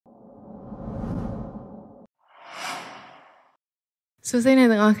សួស្តីអ្នក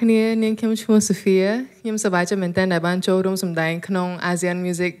ទាំងអស់គ្នានាងខ្ញុំឈ្មោះ Sophia ខ្ញុំសប្បាយចិត្តមែនទែនដែលបានចូលរួមសម្ដែងក្នុង Asean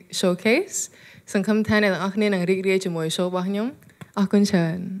Music Showcase សង្ឃឹមថាអ្នកទាំងអស់គ្នានឹងរីករាយជាមួយ show របស់ខ្ញុំអរគុណច្រើ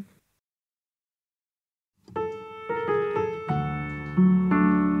ន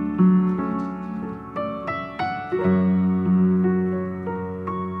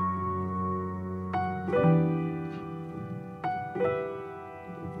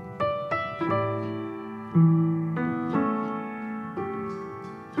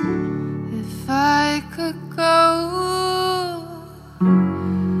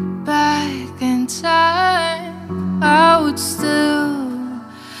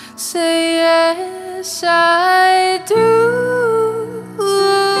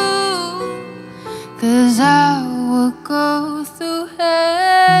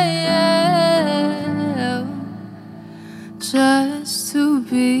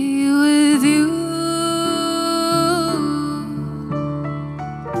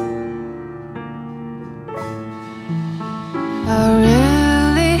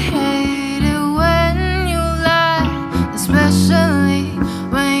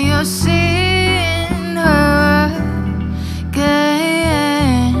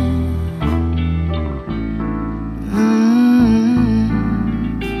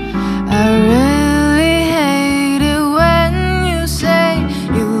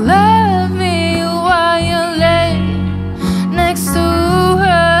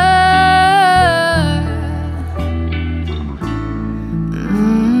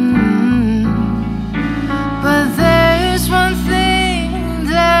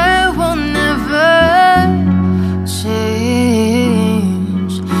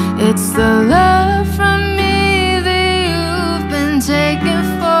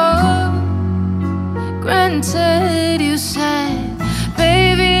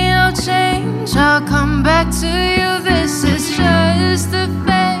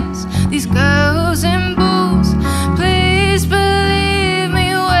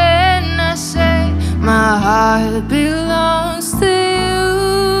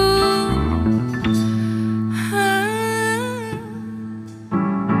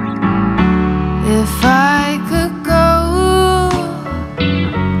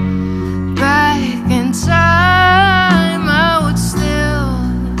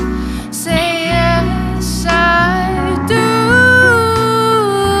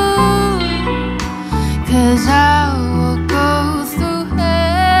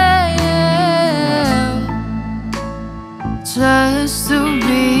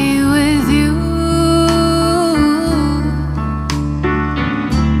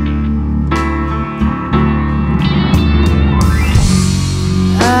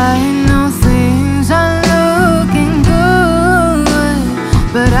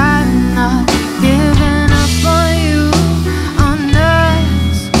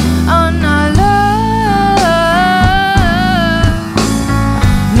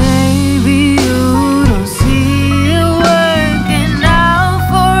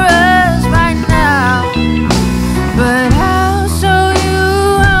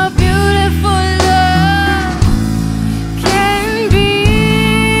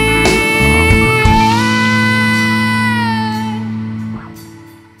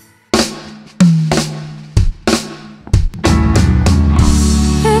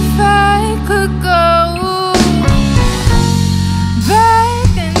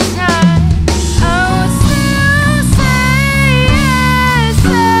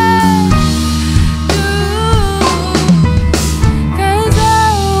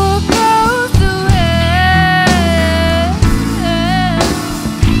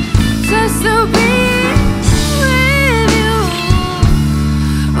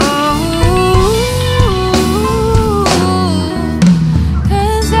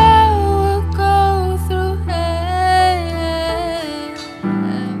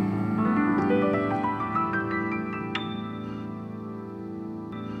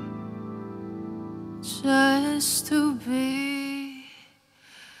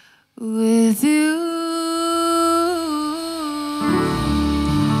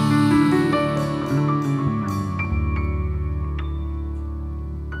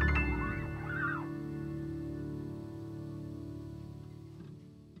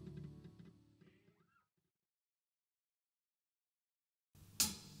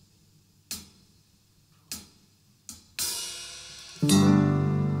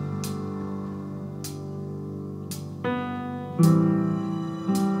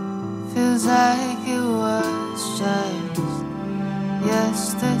Feels like it was just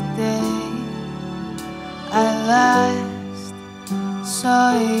yesterday I last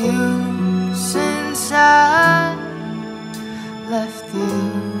saw you since I left you,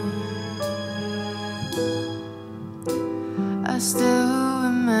 I still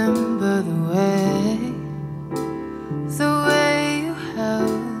remember the way you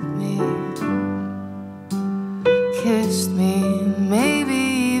held me, kissed me, maybe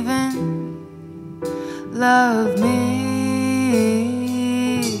even loved me.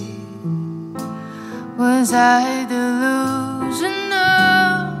 Was I delusional?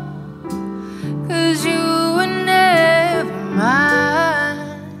 'Cause you were never mine.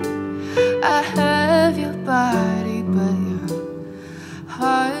 I have your body, but your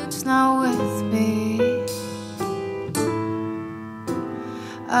heart's not with me.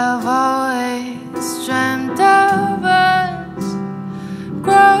 I've always dreamt of us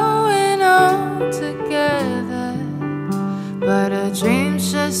growing old together, but a dream's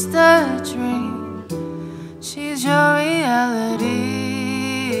just a dream. She's your reality.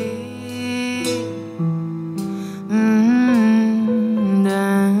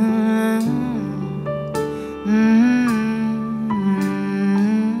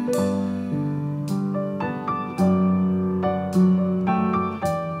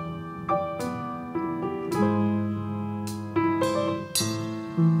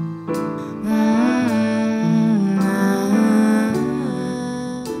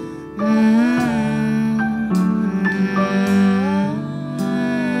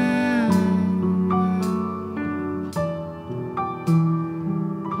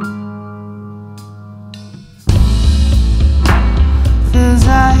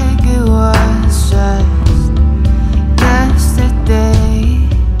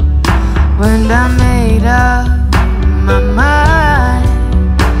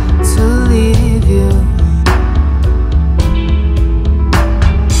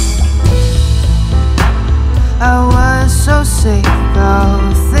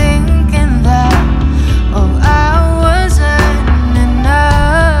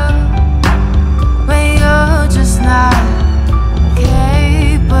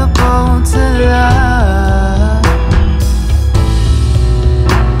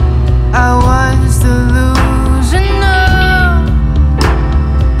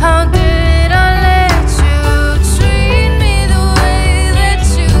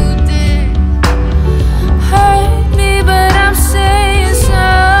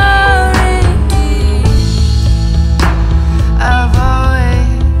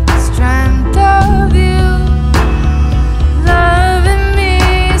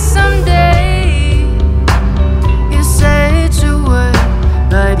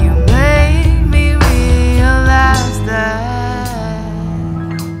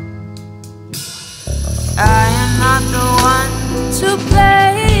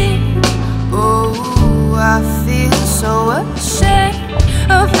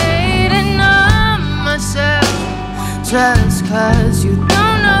 Just 'cause you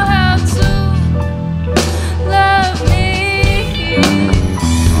don't know how to love me.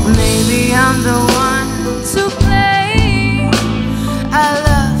 Maybe I'm the one to blame. I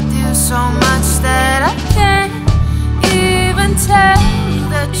loved you so much that I can't even tell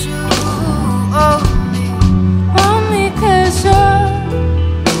that you owe me. Owe me 'cause you're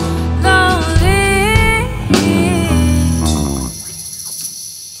lonely.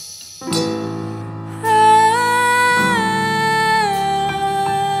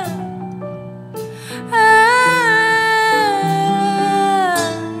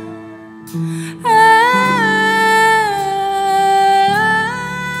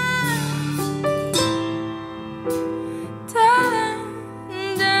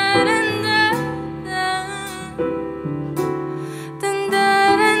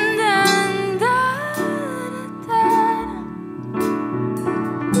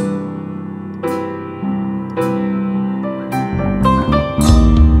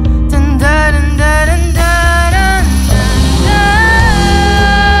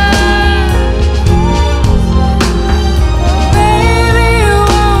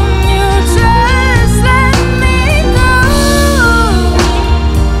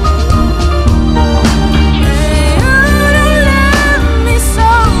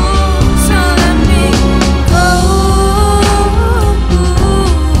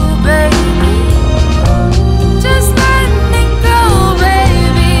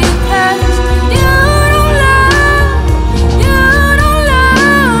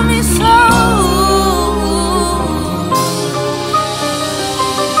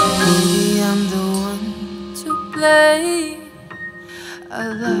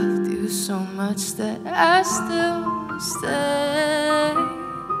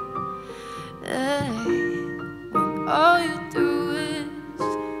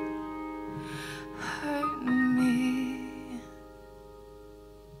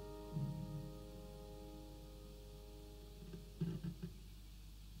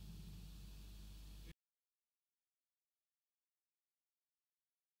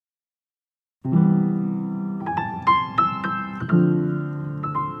 Every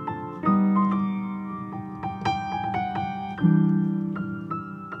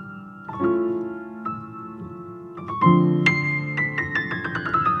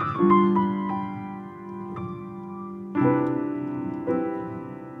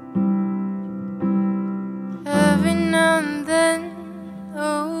now and then,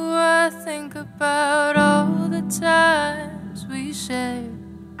 oh, I think about all the times we shared,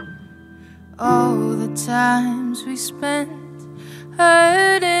 all the times we spent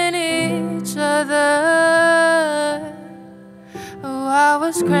hurting each other. Oh, I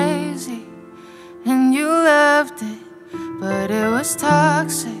was crazy and you loved it, but it was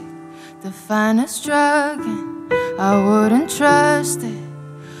toxic, the finest drug, and I wouldn't trust it.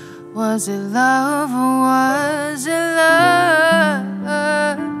 Was it love or was it lust?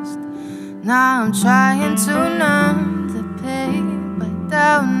 Now I'm trying to numb the pain by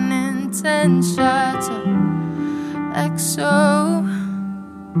downing 10 shots of XO.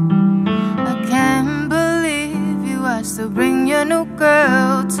 I can't believe you asked to bring your new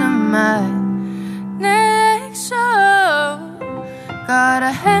girl to my next show. Got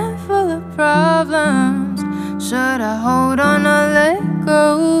a handful of problems. Should I hold on or let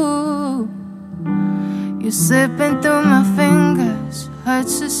go? You're slipping through my fingers.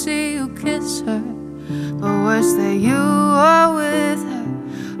 Hurts to see you kiss her, but worse that you are with her.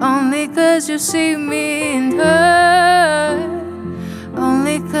 Only 'cause you see me in her.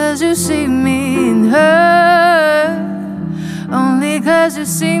 Only 'cause you see me in her. Only 'cause you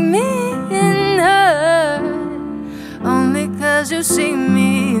see me in her. Only 'cause you see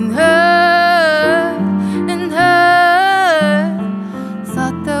me in her. In her.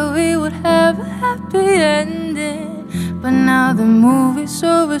 Thought that we would have a happy ending, but now the movie's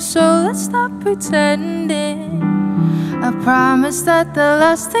over, so let's stop pretending. I promise that the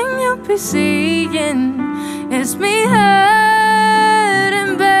last thing you'll be seeing is me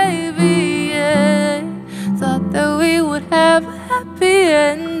hurting, baby, yeah. Thought that we would have a happy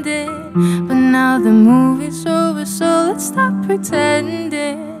ending, but now the movie's over, so let's stop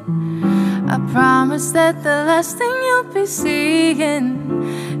pretending. I promise that the last thing you'll be seeing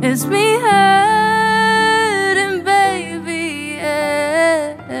is me hurting, baby, yeah.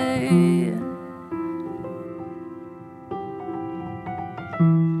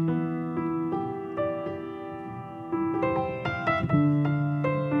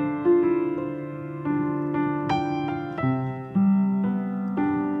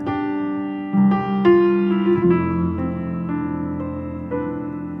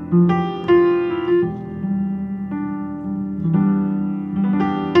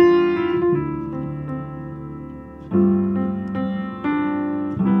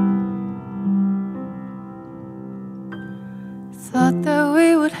 Thought that we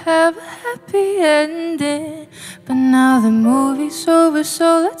would have a happy ending, but now the movie's over, so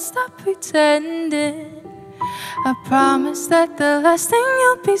let's stop pretending. I promise that the last thing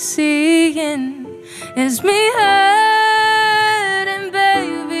you'll be seeing is me hurting,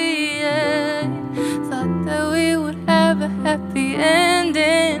 baby, yeah. Thought that we would have a happy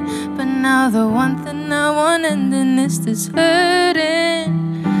ending, but now the one thing I want ending is this hurting.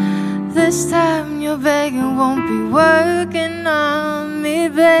 This time your begging won't be working on me,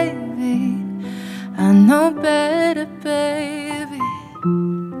 baby. I know better, baby.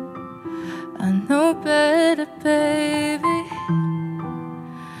 I know better, baby.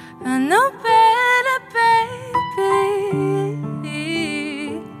 I know better, baby.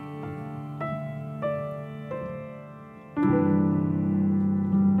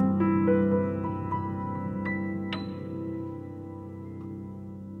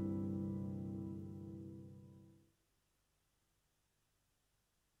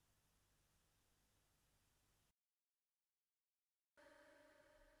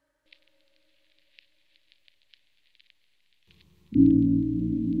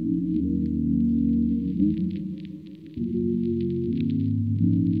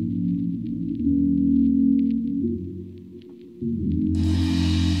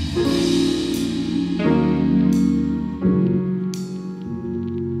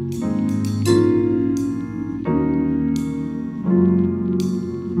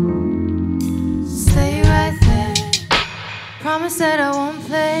 Stay right there. Promise that I won't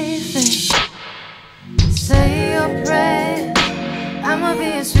play fair. Say your prayer. I'ma be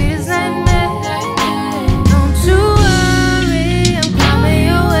as sweet as nightmare. Don't you worry, I'm coming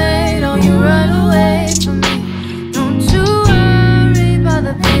your way. Don't you run away from me. Don't you worry about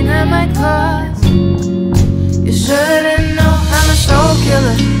the pain that might cause. You shouldn't know I'm a soul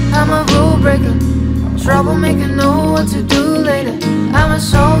killer. I'm a rule breaker. Troublemaker, know what to do later. I'm a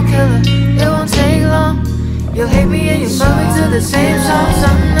soul killer, it won't take long. You'll hate me and you'll love me to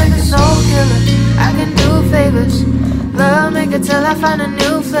Love maker till I find a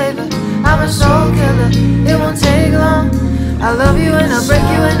new flavor. I'm a soul killer, it won't take long. I love you and I'll break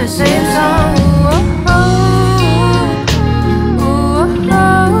you in the same song. Ooh, ooh, ooh,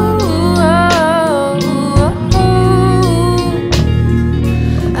 ooh, ooh.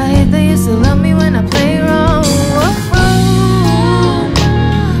 I hate that you still love me when I play wrong.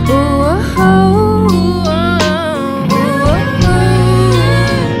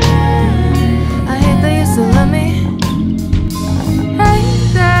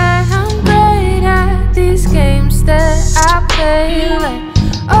 Like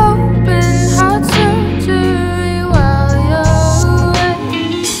open heart surgery while you're away.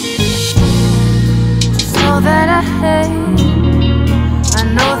 Know that I hate, I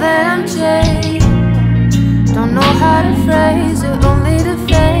know that I'm jaded. Don't know how to phrase it, only to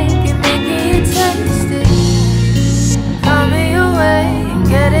fake it, making it tasty. Coming your way and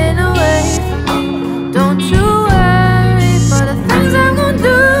getting away from me. Don't you worry for the things I'm gonna do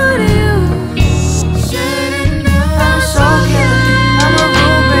to you.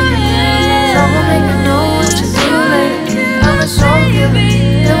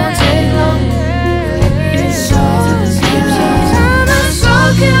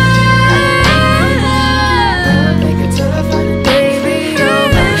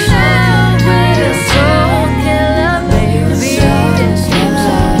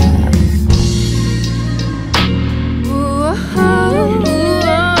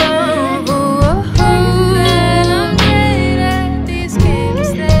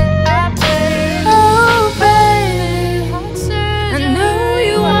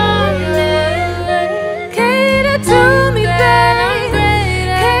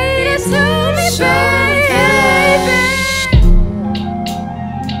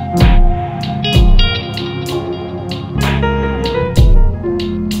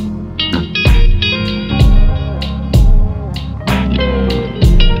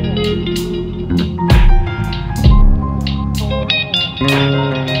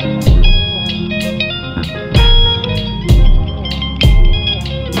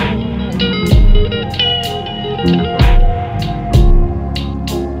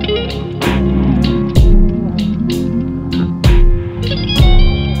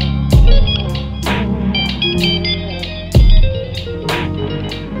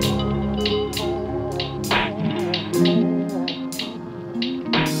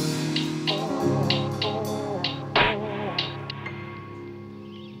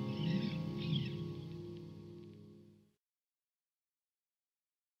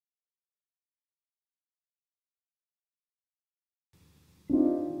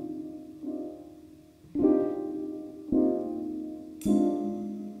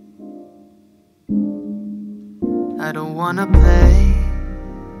 I don't wanna play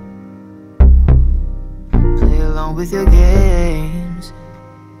along with your games.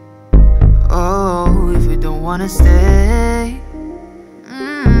 Oh, if you don't wanna stay,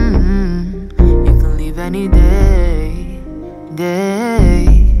 you can leave any day.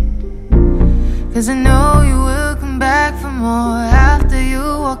 Cause I know you will come back for more after you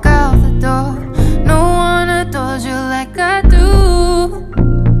walk out the door. No one adores you like I do.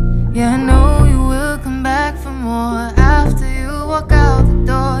 Yeah, I know you will come back for more after you walk out the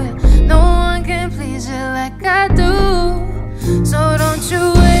door. No one can please you like I do. So don't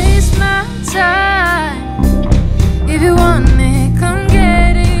you waste my time. If you want it, come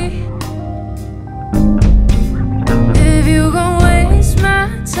get it. If you gon' waste my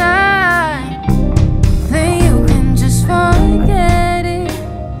time, then you can just forget it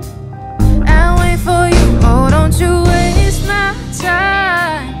and wait for you. Oh, don't you waste my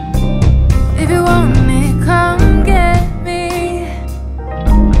time. If you want me, come get me.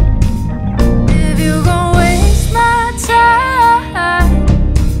 If you gon' waste my time,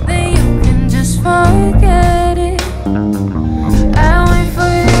 then you can just forget it. I'll wait for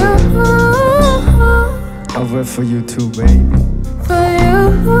you. I'll wait for you too, baby. For you.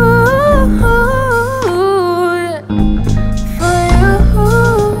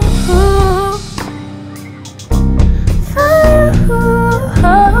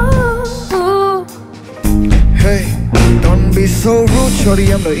 So rude,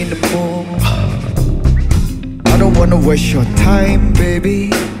 shorty, I'm not in the mood. I don't wanna waste your time,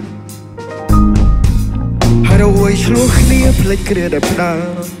 baby. I don't waste your time, play it up now.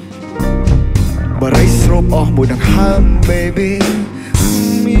 But I strobe off more than ham, baby.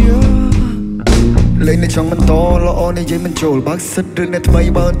 Lấy này trong mình to, lo này dây mình trồi bác sứt rừng này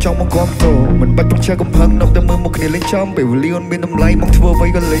thay bao trong mong con tổ. Mình bắt bức cha cùng hăng nông tâm mơ một ngày lên trong, bởi vì Lihour bên tâm lay mong thua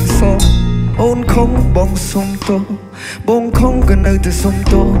với gần lên so. អូនខំបងសុំទោសបងខំក៏នៅតែសុំ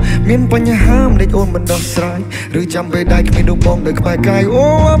ទោសមានបញ្ហាមិនដេចអូនមិនដោះស្រាយឬចាំពេលដែរគ្មានរូបបងនៅក្បែរកាយ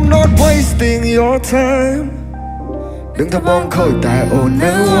Oh I'm not wasting your time ដឹងថាបងខូចតែអូន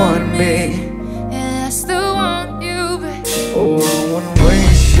នៅ want me And I still want you babe Oh I won't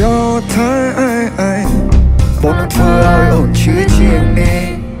waste your time បងនឹងធ្វើឲ្យអូនជឿជាងនេះ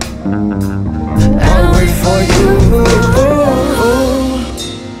I'll wait for you